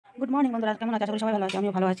Good morning বন্ধুরা, কেমন আছো? আশা করি সবাই ভালো আছে।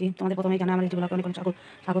 আমিও ভালো আছি। তোমাদের প্রথমেই জানা আমার ইউটিউব অনেক অনেক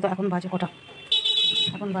স্বাগত। এখন বাজে কটা?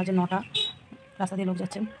 এখন বাজে 9টা। রাস্তা দিয়ে লোক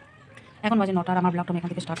যাচ্ছেন। এখন বাজে 9টা আর আমার ব্লগটা আমি এখান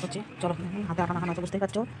থেকে স্টার্ট করছি। চলো, হাতে আটা মাখানো আছে, বুঝতেই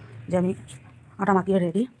পারছো যে আমি আটা মাখিয়ে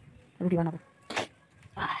রেডি রুটি বানাবো।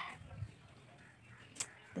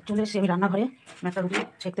 তো চলে এসেছি আমি রান্নাঘরে। আমি একটা রুটি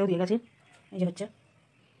ছেঁকতেও দিয়ে গেছি, এই যে হচ্ছে।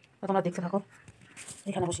 তো তোমরা দেখতে থাকো,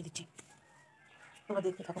 এখানে বসিয়ে দিচ্ছি, তোমরা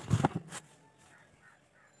দেখতে থাকো।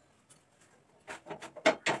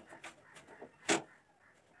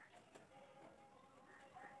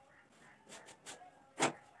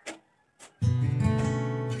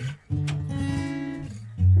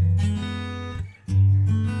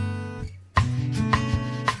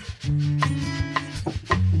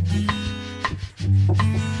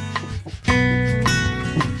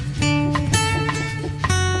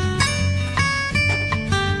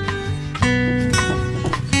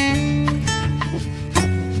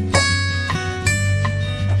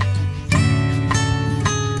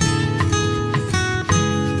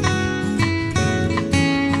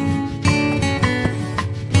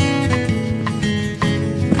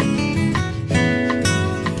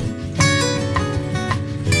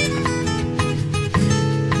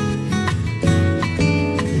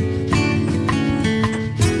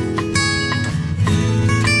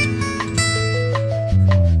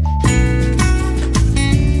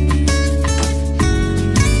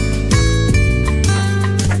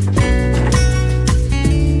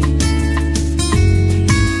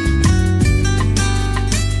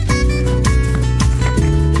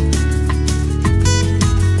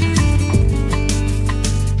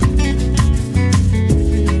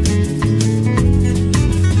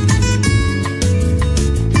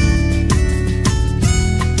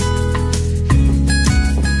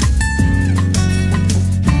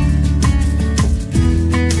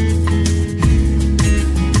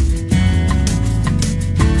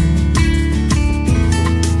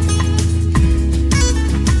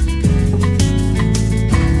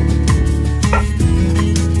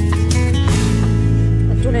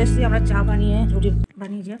 আমরা চা বানিয়ে রুটি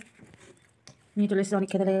বানিয়ে যে নিয়ে চলে এসেছি। অনেক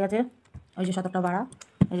খেতে লেগে গেছে। ওই যে 7টা বাড়া,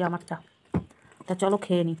 এই যে আমার চা। তা চলো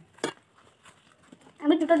খেয়ে নিই।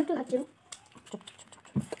 আমি দুটো রুটি খাচ্ছি।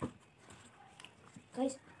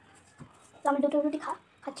 আমি দুটো রুটি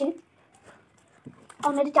খাচ্ছি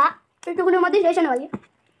আর মেয়ের চা একটুকুনের মধ্যে শেষ না বাজে।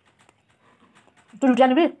 তুই রুটি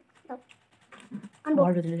আনবি? আনবো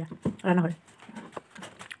রান্না করে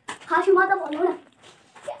হাসি মাথা বলো না।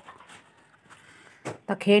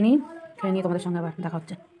 তা খেয়ে নিই, খেয়ে নিয়ে তোমাদের সঙ্গে আবার দেখা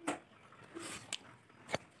হচ্ছে।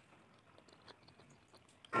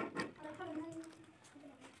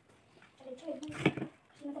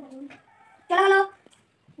 চলে গেল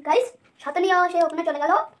গাইস, সাথে নিয়ে সে ওখানে চলে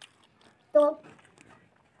গেল। তো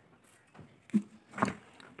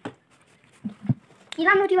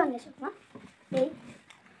কিরাম রুটি বানিয়েছে মা? এই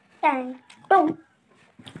ট্যাং টং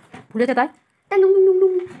ভুলেছে তাই টং টং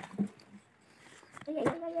টং।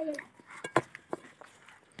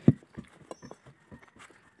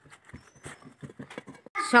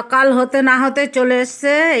 সকাল হতে না হতে চলে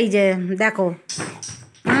এসছে। এই যে দেখো,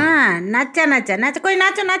 হ্যাঁ নাচা নাচা নাচা, কই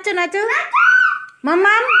নাচো নাচো নাচো।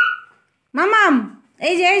 মামাম মামাম,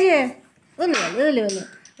 এই যে ওলে ওলে ওলে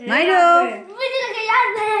মাইরো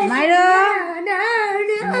মাইরো।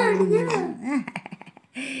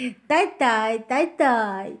 তাই তাই তাই তাই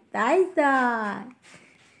তাই তাই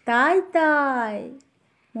তাই তাই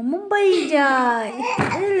মুম্বাই যায়।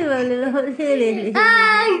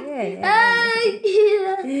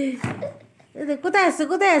 কোথায় আসছো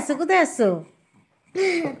কোথায় আসছো কোথায় আসছো?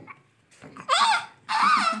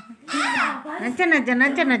 নাচা নাচা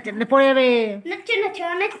নাচা নাচা, পড়ে যাবে। নাচে নাচে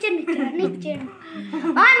নাচে নাচে নাচে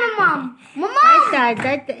আয় মাম্মা মাম্মা তাই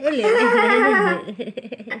তাই তাই এলে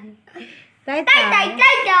তাই তাই তাই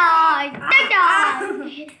তাই তাই তাই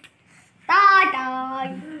তাই তাই।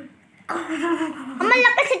 আমার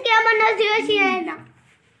লাগা সে क्या बना सी है ना।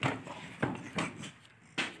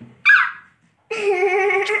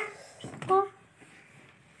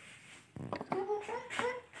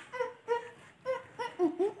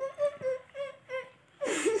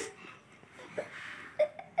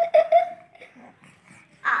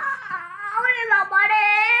 अरे बाबा रे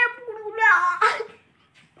पुरुला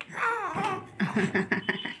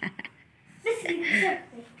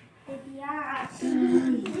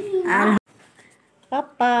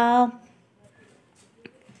পাপা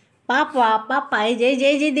পাপা পাপা, এই যে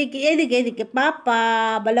এদিকে এদিকে এদিকে পাপা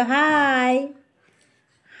বলো হাই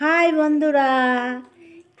হাই। বন্ধুরা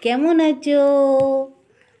কেমন আছো?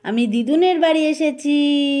 আমি দিদুনের বাড়ি এসেছি।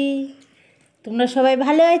 তোমরা সবাই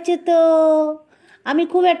ভালো আছো তো? আমি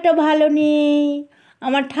খুব একটা ভালো নেই,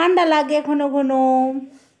 আমার ঠান্ডা লাগে ঘন ঘন।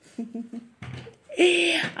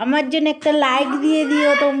 আমার জন্য একটা লাইক দিয়ে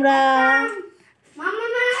দিও তোমরা।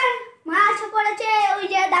 মা এসে পড়েছে, ওই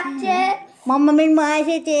যে ডাকছে। মাম্মামের মা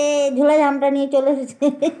এসেছে, ঝোলা ঝামটা নিয়ে চলে এসেছে।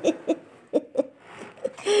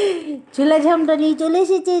 ঝোলা ঝামটা নিয়ে চলে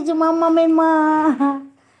এসেছে যে মাম্মামের মা।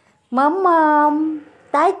 মাম্মাম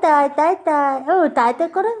তাই তাই তাই তাই, ও তাই তাই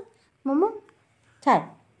করে মাম্মা ছাড়।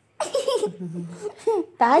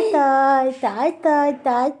 তাই তাই তাই তাই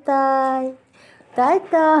তাই তাই তাই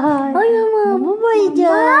তাই মামা ভাই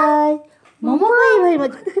যায়, মামা ভাই ভাই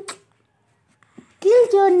কিল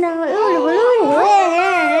জন্য বলো হ্যাঁ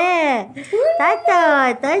হ্যাঁ হ্যাঁ তাই তাই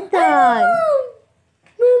তাই তাই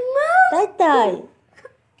তাই তাই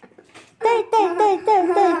তাই তাই তাই তাই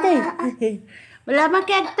তাই তাই বলে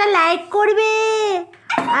আমাকে একটা লাইক করবে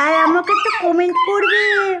আর আমাকে একটা কমেন্ট করবে।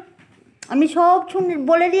 আমি সব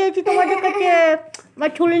বলে দিয়েছি তোমাদের কাছে,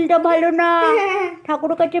 আমার শরীরটা ভালো না,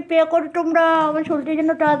 ঠাকুরের কাছে প্রে করো তোমরা, আমার শরীরটা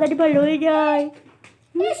যেন তাড়াতাড়ি ভালো হয়ে যায়।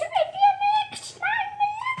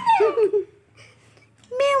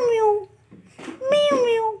 Mu mu mu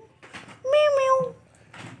mu mu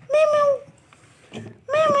mu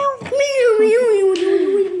mu mu mu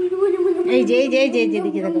এই যে এই যে এই যে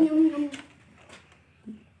যেদিকে দেখো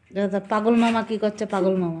দাদা পাগল মামা কি করছে,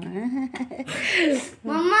 পাগল মামা।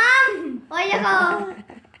 মাম্মা ওই দেখো,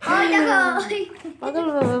 ওই দেখো পাগল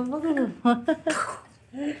বাবা পাগল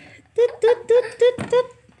তুত তুত তুত তুত তুত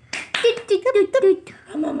টিট টিট টিট টিট।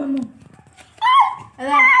 মামা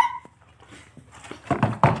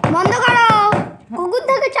বন্ধ করো, কখন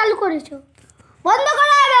থেকে চালু করেছো? বন্ধ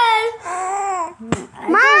করো এবার।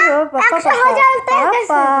 মা 100,000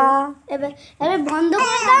 টাকা এবার এবার বন্ধ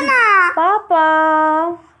করে দাও না। পাপা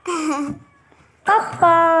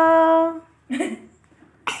পাপা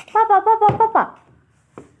পাপা পাপা পাপা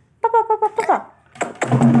পাপা পাপা পাপা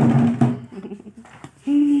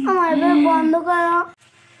আমার এবার বন্ধ করো।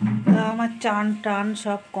 আমার চান টান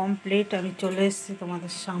সব কমপ্লিট, আমি চলে এসেছি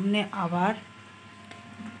তোমাদের সামনে আবার।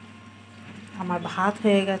 আমার ভাত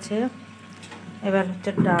হয়ে গেছে, এবার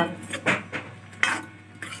হচ্ছে ডাল,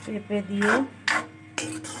 পেঁপে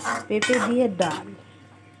দিয়ে ডাল।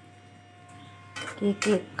 কে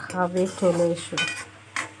কে খাবে চলে এসো।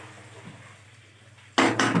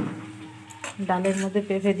 ডালের মধ্যে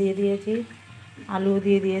পেঁপে দিয়ে দিয়েছি, আলু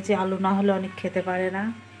দিয়ে দিয়েছি, আলু না হলে অনেক খেতে পারে না।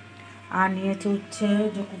 আর নিয়েছি উচ্ছে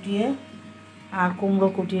যে কুটিয়ে, আর কুমড়ো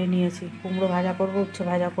কুটিয়ে নিয়েছি, কুমড়ো ভাজা করব, উচ্ছে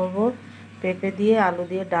ভাজা করব, পেঁপে দিয়ে আলু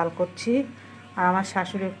দিয়ে ডাল করছি। আর আমার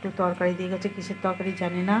শাশুড়ি একটু তরকারি দিয়ে গেছে, কিসের তরকারি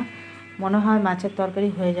জানি না, মনে হয় মাছের তরকারি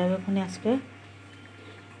হয়ে যাবে ওখানে আজকে।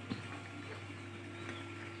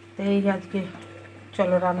 তো এই আজকে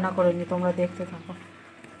চলো রান্না করে নি, তোমরা দেখতে থাকো।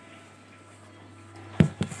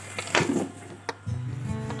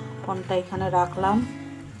 ফোনটা এখানে রাখলাম।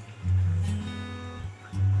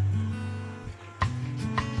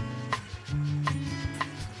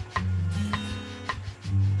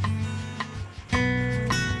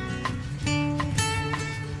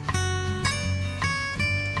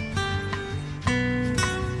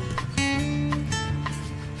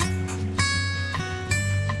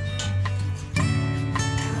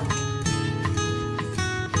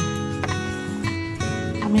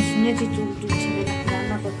 আমি শুনেছি চুল টুল ছেড়ে নাকি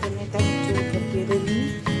রান্না করতে নেই, তাই চুলটা বেঁধে দিই।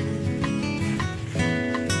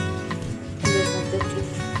 চুলের মধ্যে চুল,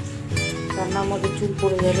 রান্নার মধ্যে চুল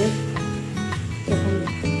পড়ে যাবে তখন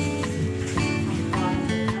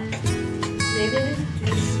বেঁধে দিই।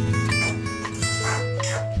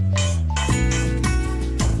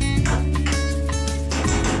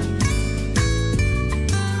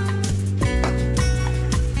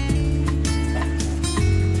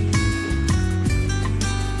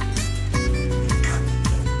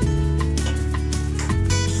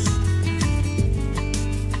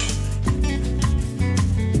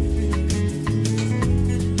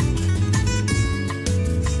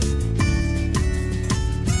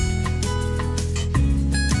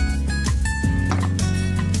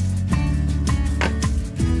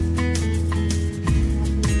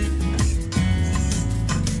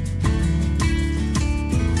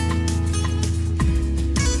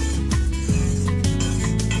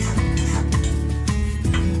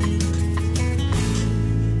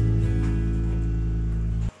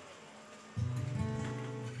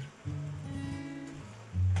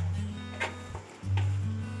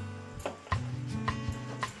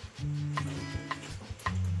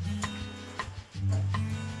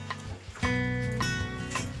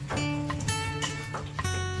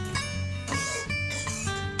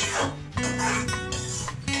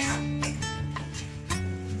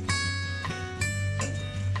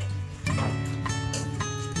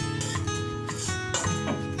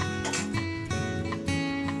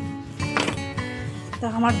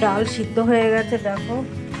 আমার ডাল সিদ্ধ হয়ে গেছে দেখো।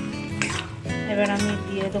 এবার আমি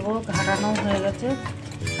দিয়ে দেবো, ঘাটানো হয়ে গেছে,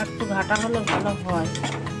 একটু ঘাটা হলে ভালো হয়,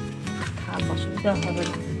 আর অসুবিধা হবে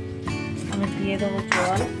না। আমি দিয়ে দেবো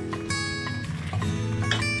জল,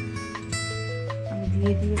 আমি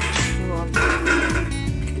দিয়ে দিয়েছি জল।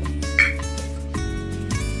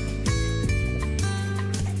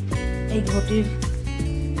 এই ঘটির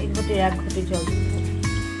 1 ঘটি জল দিয়ে দেবো।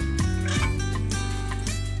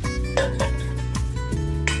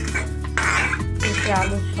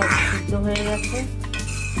 আলু সব সিদ্ধ হয়ে গেছে।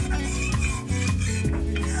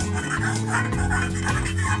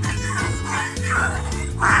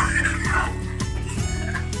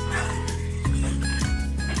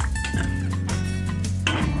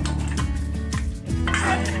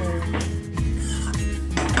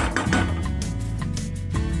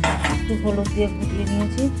 একটু হলুদ দিয়ে ফুটিয়ে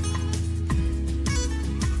নিয়েছি।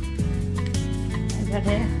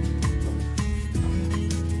 এবারে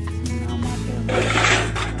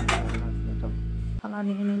থালা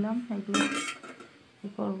নিয়ে নিলাম, এগুলো কী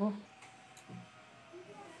করবো।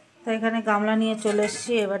 তো এখানে গামলা নিয়ে চলে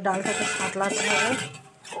এসেছি, এবার ডালটাকে সাঁতলাতে হবে।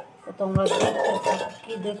 তো তোমরা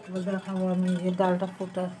কী দেখাবো আমি, যে ডালটা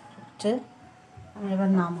ফুটছে, আমি এবার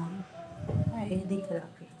নামাবো। হ্যাঁ, এদিকে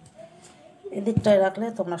রাখি, এদিকটায় রাখলে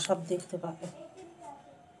তোমরা সব দেখতে পাবে।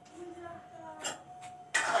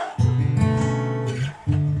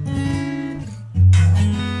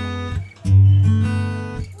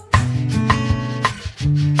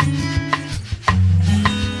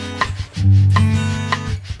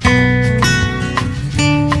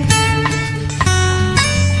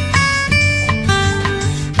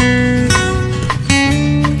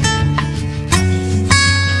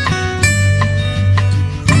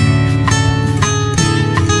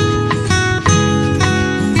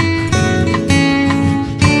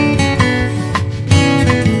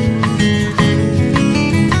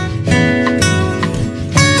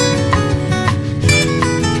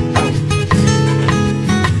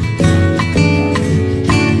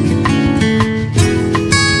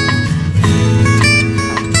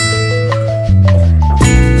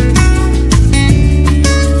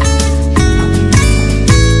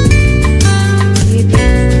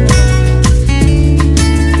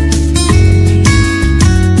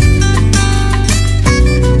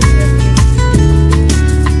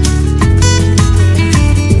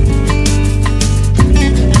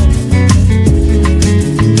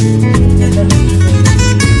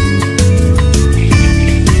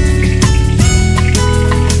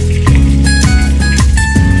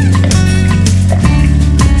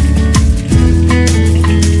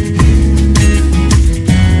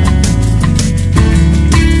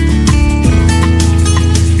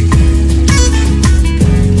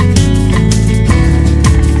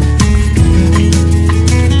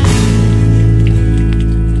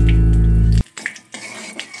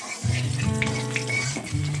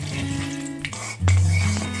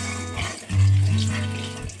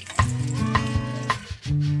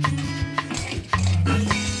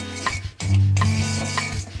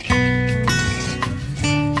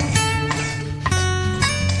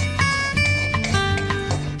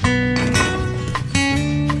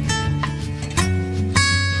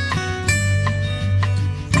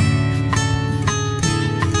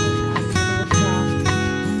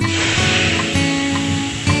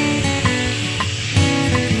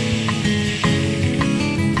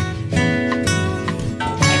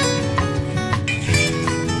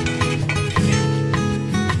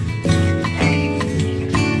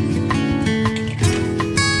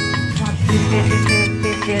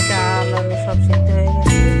 ডাল আলু সব সিদ্ধ হয়ে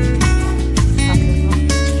গেছে।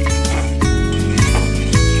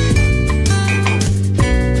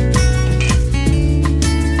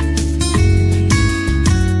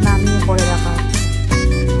 নামিয়ে পরে রাখা হচ্ছে।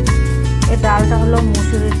 এই ডালটা হলো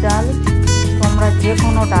মুসুরির ডাল, তোমরা যে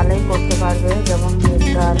কোনো ডালেই করতে পারবে, যেমন মুগ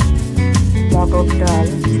ডাল, মটর ডাল,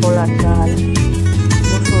 ছোলার ডাল,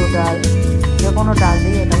 মুসুর ডাল, যে কোনো ডাল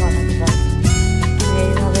দিয়ে এটা বানাতে পারবে। আমি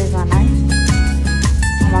এইভাবেই বানাই,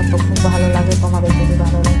 আমার তো খুব ভালো লাগে। তোমাদের যদি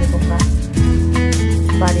ভালো লাগে তোমরা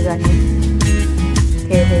বাড়ি বানিয়ে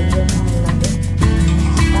খেয়ে দেখবে, ভালো লাগে।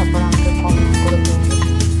 তারপর আমাকে কমেন্ট করে বলবে।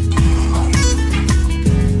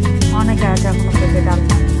 অনেকে আছে এখনো পেটে ডাল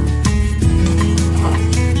খায় না।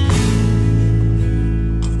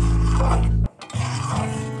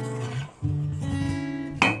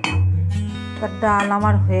 ডাল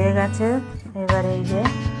আমার হয়ে গেছে। এবার এই যে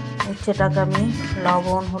উচ্ছেটাকে আমি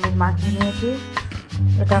লবণ হলুদ মাখিয়ে নিয়েছি,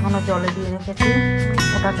 এটা এখনো জলে দিয়ে রেখেছি।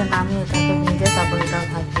 ওটাকে নামিয়ে এটাকে ভেজে তারপর এটা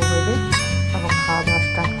ভাজবো, ভেজে তারপর খাওয়া দাওয়া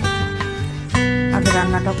স্টার্ট করছি। আগে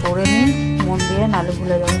রান্নাটা করে নিই মন দিয়ে, নাহলে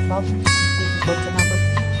ভুলে যাবো সব কিছু করছে না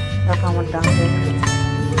করছে। দেখো আমার ডাল হয়ে গেছে।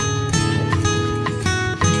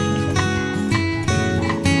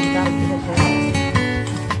 ডাল থেকে হয়ে গেছে।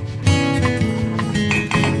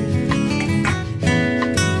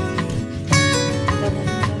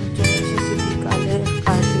 চলে এসেছি বিকালে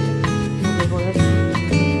কাজে, ঢুকে পড়েছি।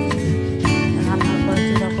 রান্না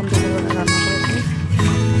করেছি, যখন দুপুরবেলা রান্না করেছি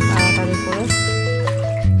তাড়াতাড়ি করে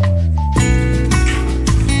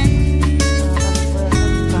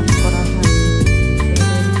কাজ করা হয়।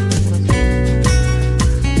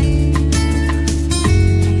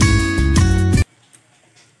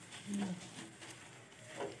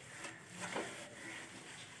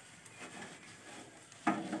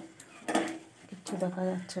 কিচ্ছু দেখা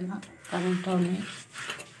যাচ্ছে না, কারেন্টটাও নেই,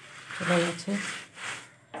 চলে গেছে।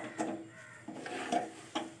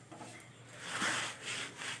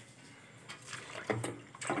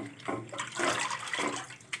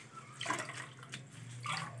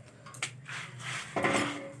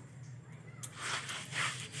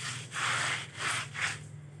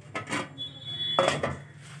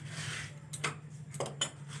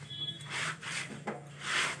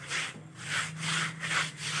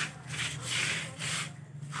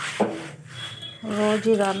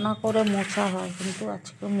 রোজই রান্না করে মোছা হয়, কিন্তু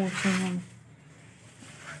আজকে মুছি না।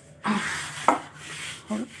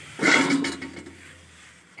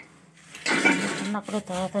 রান্না করে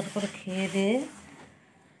তাড়াতাড়ি করে খেয়ে দিয়ে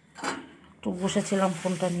একটু বসেছিলাম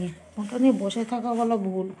ফোনটা নিয়ে বসে থাকা বলা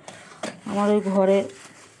ভুল। আমার ওই ঘরে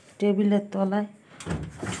টেবিলের তলায়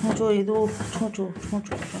ছুঁচো ইঁদুর,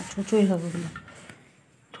 ছুঁচোই হবে ওগুলো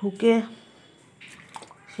ঢুকে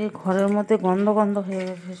সেই ঘরের মধ্যে গন্ধ গন্ধ হয়ে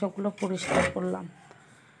গেছে, সেসবগুলো পরিষ্কার করলাম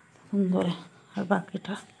তখন ধরে। আর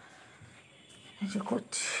বাকিটা এই যে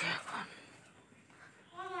করছি এখন।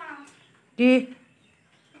 কি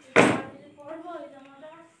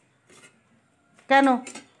কেন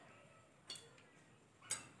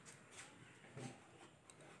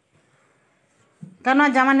কেন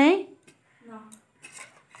আর জামা নেই?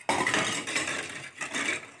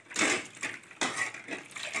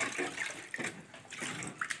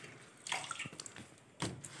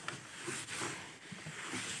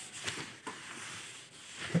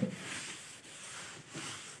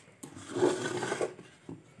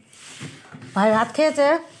 ভাই ভাত খেয়েছে?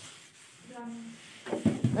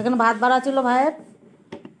 এখানে ভাত বাড়া ছিল ভাইয়ের,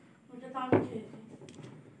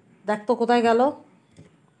 দেখ তো কোথায় গেল।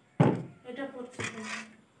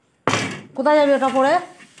 কোথায় যাবি ওটা পরে?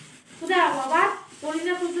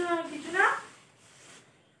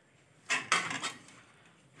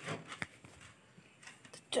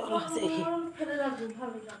 চলো দেখি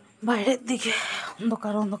বাইরের দিকে,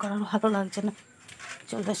 অন্ধকার অন্ধকার আর ভালো লাগছে না।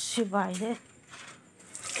 চলে এসছি বাইরে,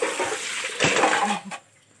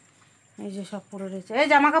 এই যে সব পরে রয়েছে। এই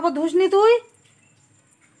জামা কাপড় ধুসনি তুই?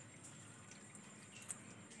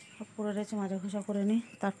 সব পরে রয়েছে, মাজা ঘষা করে নিই,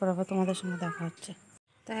 তারপর আবার তোমাদের সঙ্গে দেখা হচ্ছে।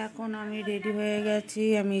 তা এখন আমি রেডি হয়ে গেছি,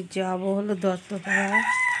 আমি যাব হলো দত্তপাড়া।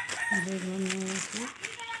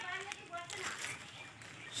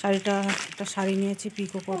 শাড়িটা, একটা শাড়ি নিয়েছি,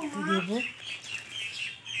 পিকো করতে দেবো।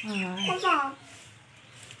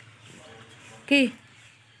 কি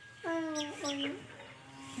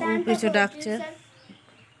কিছু ডাকছে?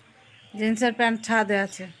 জিন্সের প্যান্ট ছাদে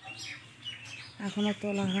আছে, এখনও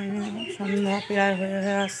তোলা হয়নি, সন্ধ্যা প্রায়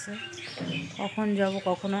হয়ে আসছে। কখন যাব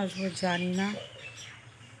কখন আসবো জানি না।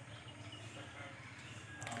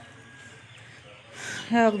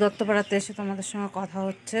 হ্যাঁ, দত্তপাড়াতে এসে তোমাদের সঙ্গে কথা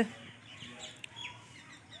হচ্ছে।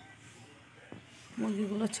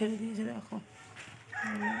 মুরগিগুলো ছেড়ে দিয়েছে, দেখো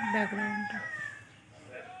ব্যাকগ্রাউন্ডটা।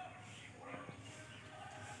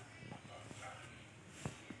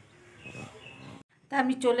 তা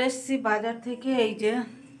আমি চলে এসেছি বাজার থেকে। এই যে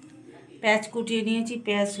পেঁয়াজ কুটিয়ে নিয়েছি,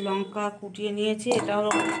 পেঁয়াজ লঙ্কা কুটিয়ে নিয়েছি। এটা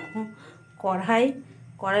হলো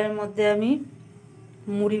কড়াইয়ের মধ্যে আমি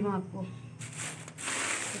মুড়ি মাখবো।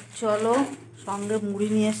 চলো, সঙ্গে মুড়ি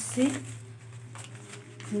নিয়ে এসেছি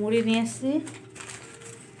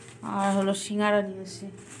আর হলো সিঙ্গারা নিয়ে এসেছি।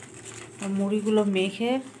 মুড়িগুলো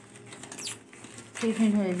মেখে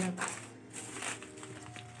টিফিন হয়ে যাবে।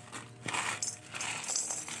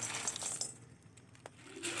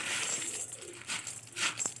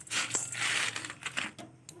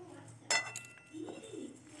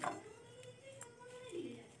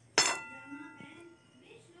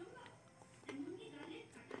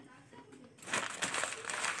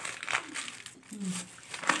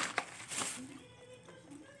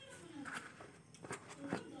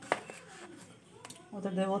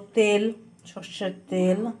 ওতে দেবো তেল, সর্ষের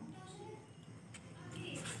তেল,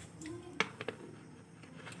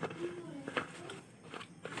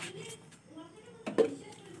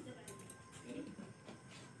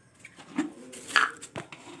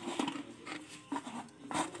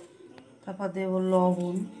 তারপর দেবো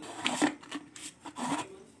লবণ,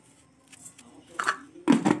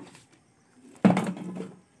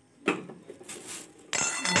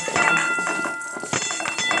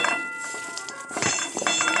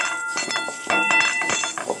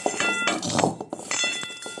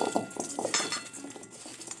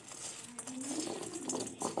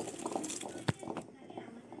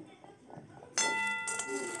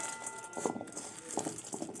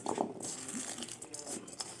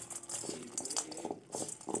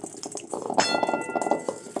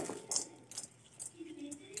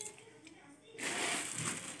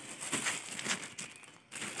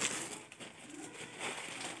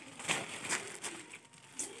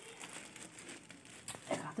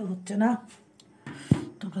 দেখাতে হচ্ছে না,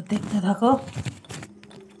 তোমরা দেখতে থাকো।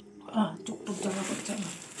 টুকটুক জায়গা করছে না।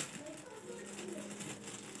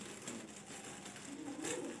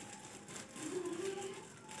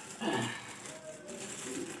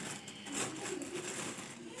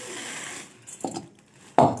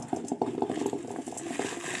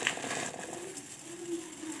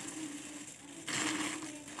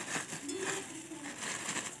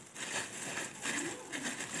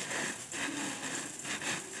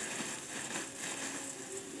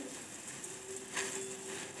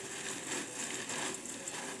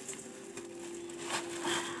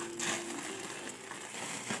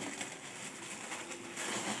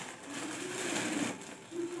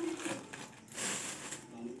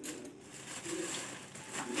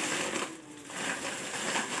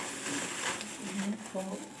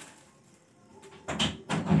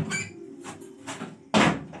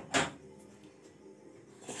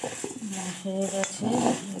 হয়ে গেছে,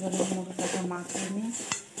 এবারে মোটাটাকে মাখিয়ে নিই।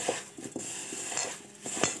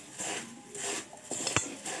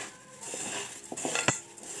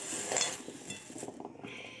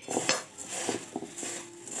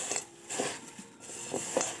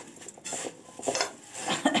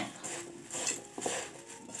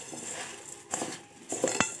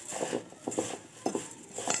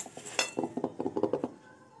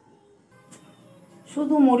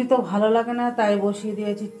 শুধু মুড়ি তো ভালো লাগে না, তাই বসিয়ে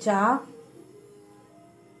দিয়েছি চা।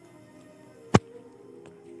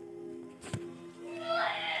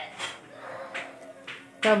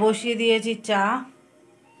 বসিয়ে দিয়েছি চা,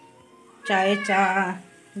 চায়ে চা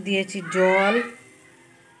দিয়েছি জল।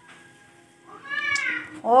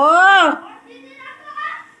 ও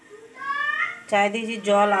চায়ে দিয়েছি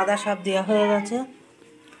জল, আদা সব দেওয়া হয়ে গেছে,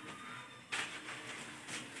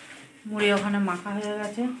 মুড়ি ওখানে মাখা হয়ে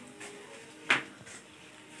গেছে।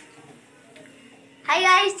 হাই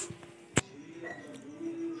গাইস,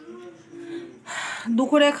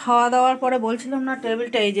 দুপুরে খাওয়া দাওয়ার পরে বলছিলাম না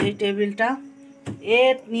টেবিলটা, এই যে এই টেবিলটা,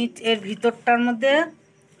 এর ভিতরটার মধ্যে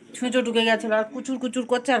ছুঁচো ঢুকে গেছিলো, আর কুচুর কুচুর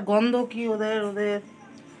করছে, আর গন্ধ কি ওদের ওদের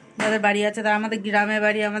যাদের বাড়ি আছে, তার আমাদের গ্রামে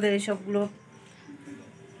বাড়ি, আমাদের এইসবগুলো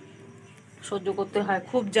সহ্য করতে হয়,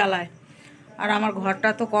 খুব জ্বালায়। আর আমার ঘরটা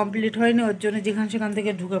তো কমপ্লিট হয়নি, ওর জন্য যেখান সেখান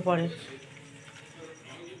থেকে ঢুকে পড়ে।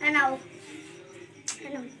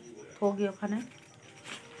 থোগি ওখানে।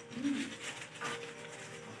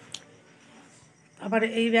 আবার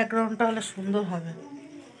এই ব্যাকগ্রাউন্ডটা হলে সুন্দর হবে,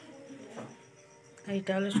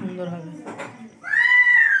 এইটা হলে সুন্দর হবে।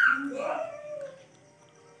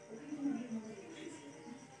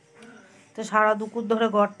 তো সারা দুপুর ধরে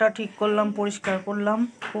ঘরটা ঠিক করলাম, পরিষ্কার করলাম,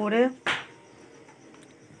 করে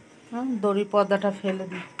দড়ি পর্দাটা ফেলে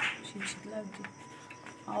দিই, শীত শীত লাগছে,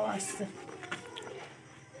 আসছে।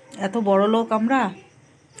 এত বড় লোক আমরা,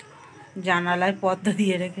 জানালায় পর্দা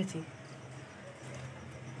দিয়ে রেখেছি।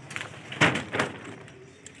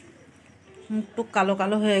 মুখটুক কালো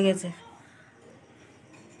কালো হয়ে গেছে।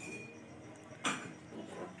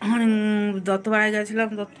 দত্তপাড়ায় গেছিলাম,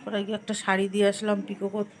 দত্তপাড়ায় গিয়ে একটা শাড়ি দিয়ে আসলাম পিকো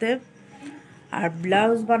করতে, আর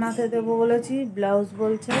ব্লাউজ বানাতে দেবো বলেছি। ব্লাউজ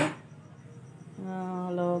বলছে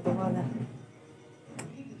হলো তোমার,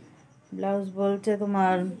 ব্লাউজ বলছে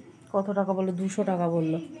তোমার কত টাকা বললো, 200 টাকা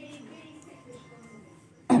বললো।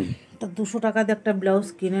 তা 200 টাকা দিয়ে একটা ব্লাউজ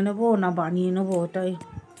কিনে নেবো না বানিয়ে নেবো, ওটাই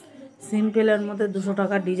সিম্পলের মধ্যে 200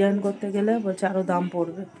 টাকা ডিজাইন করতে গেলে বলছে আরও দাম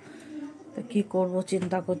পড়বে। তা কী করবো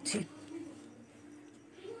চিন্তা করছি।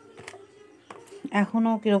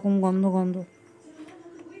 এখনও কীরকম গন্ধ গন্ধ,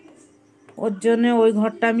 ওর জন্যে ওই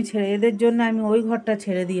ঘরটা আমি ছেড়ে, এদের জন্য আমি ওই ঘরটা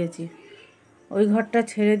ছেড়ে দিয়েছি, ওই ঘরটা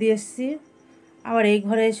ছেড়ে দিয়ে এসেছি, আবার এই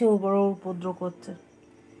ঘরে এসে ও বড় উপদ্রব করছে।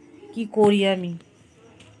 কি করি আমি?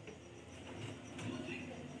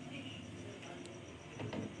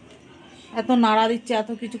 এত নাড়া দিচ্ছে, এত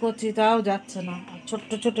কিছু করছি, তাও যাচ্ছে না। ছোট্ট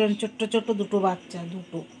ছোট্ট ছোট্ট ছোট্ট দুটো বাচ্চা,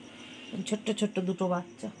 ছোট্ট ছোট্ট দুটো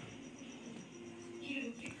বাচ্চা।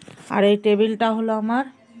 আর এই টেবিলটা হলো আমার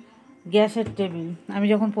গ্যাসের টেবিল। আমি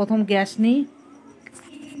যখন প্রথম গ্যাস নিই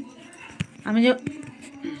আমি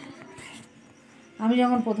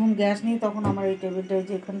যখন প্রথম গ্যাস নিই তখন আমার এই টেবিলটা, এই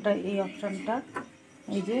যে এখানটা এই অপশানটা,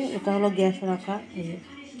 এই যে এটা হলো গ্যাস রাখা, এই যে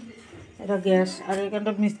এটা গ্যাস, আর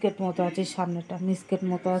এখানটা মিসকেট মতো আছে, সামনেটা মিসকেট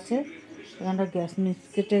মতো আছে, এখানটা গ্যাস।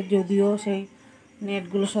 মিসকেটের যদিও সেই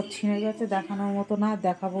নেটগুলো সব ছিঁড়ে গেছে, দেখানোর মতো না,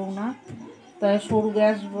 দেখাবো না, তাই সরু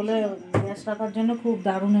গ্যাস বলে গ্যাস রাখার জন্য খুব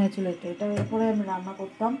দারুণ হয়েছিল এটা। এটার উপরে আমি রান্না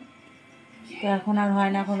করতাম, তো এখন আর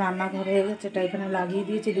হয় না, এখন রান্নাঘরে হয়ে গেছে, এটা এখানে লাগিয়ে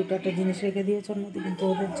দিয়েছি, দুটো একটা জিনিস রেখে দিয়েছে ওর মধ্যে, কিন্তু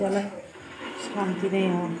ওদের জ্বালায় শান্তি নেই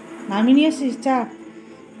আমার। নামিয়ে নিয়ে এসিস চা?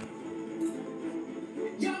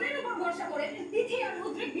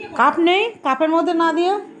 কাপ নেই, কাপের মধ্যে না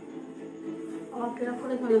দিয়ে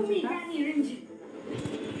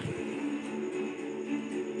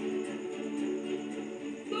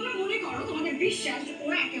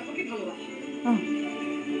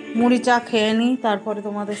মুড়ি চা খেয়ে নিই, তারপরে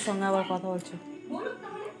তোমাদের সঙ্গে আবার কথা বলছি।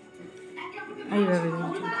 এইভাবে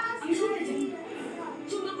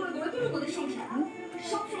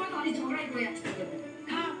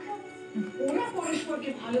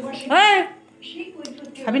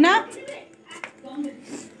খাবি না?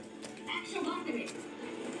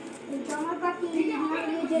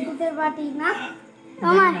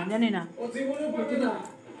 জানি না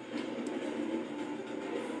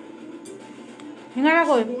সিঙ্গারা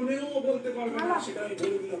কই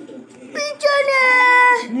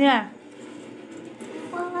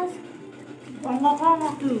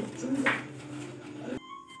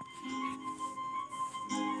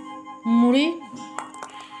মুড়ি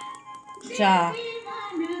চা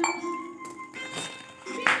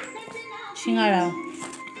সিঙ্গারা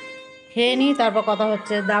খেয়ে নিই, তারপর কথা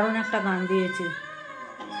হচ্ছে। দারুণ একটা গান দিয়েছি,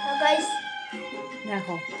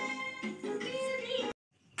 দেখো।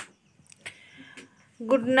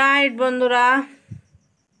 গুড নাইট বন্ধুরা,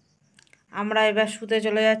 আমরা এবার শুতে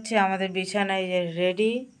চলে যাচ্ছি। আমাদের বিছানায় যে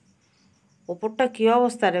রেডি। ওপরটা কী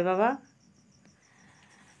অবস্থা রে বাবা,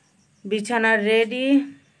 বিছানার রেডি।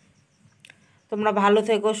 তোমরা ভালো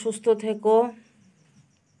থেকো, সুস্থ থেকো,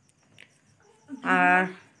 আর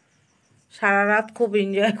সারা রাত খুব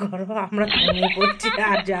এনজয় করো। আমরা ঘুমিয়ে পড়ছি,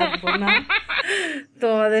 আর জাগবো না,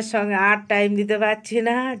 তোমাদের সঙ্গে আর টাইম দিতে পারছি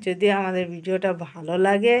না। যদি আমাদের ভিডিওটা ভালো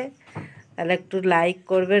লাগে তাহলে একটু লাইক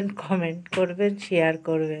করবেন, কমেন্ট করবেন, শেয়ার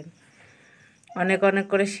করবেন, অনেক অনেক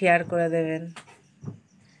করে শেয়ার করে দেবেন।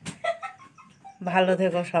 ভালো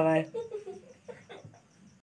থেকো সবাই।